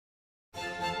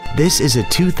This is a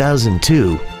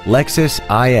 2002 Lexus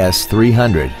IS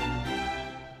 300.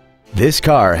 This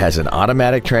car has an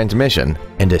automatic transmission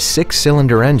and a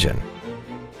 6-cylinder engine.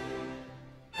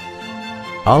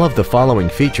 All of the following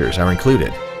features are included: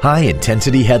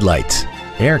 high-intensity headlights,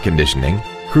 air conditioning,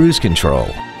 cruise control,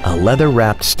 a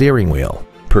leather-wrapped steering wheel,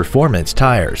 performance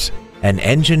tires, an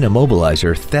engine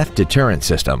immobilizer theft deterrent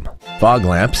system, fog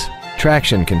lamps,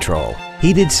 traction control,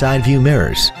 heated side view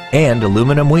mirrors, and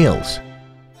aluminum wheels.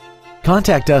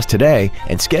 Contact us today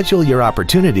and schedule your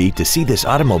opportunity to see this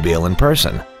automobile in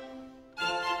person.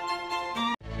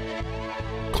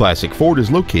 Classic Ford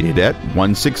is located at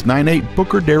 1698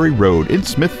 Booker Dairy Road in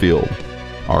Smithfield.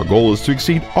 Our goal is to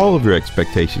exceed all of your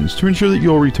expectations to ensure that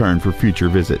you'll return for future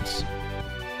visits.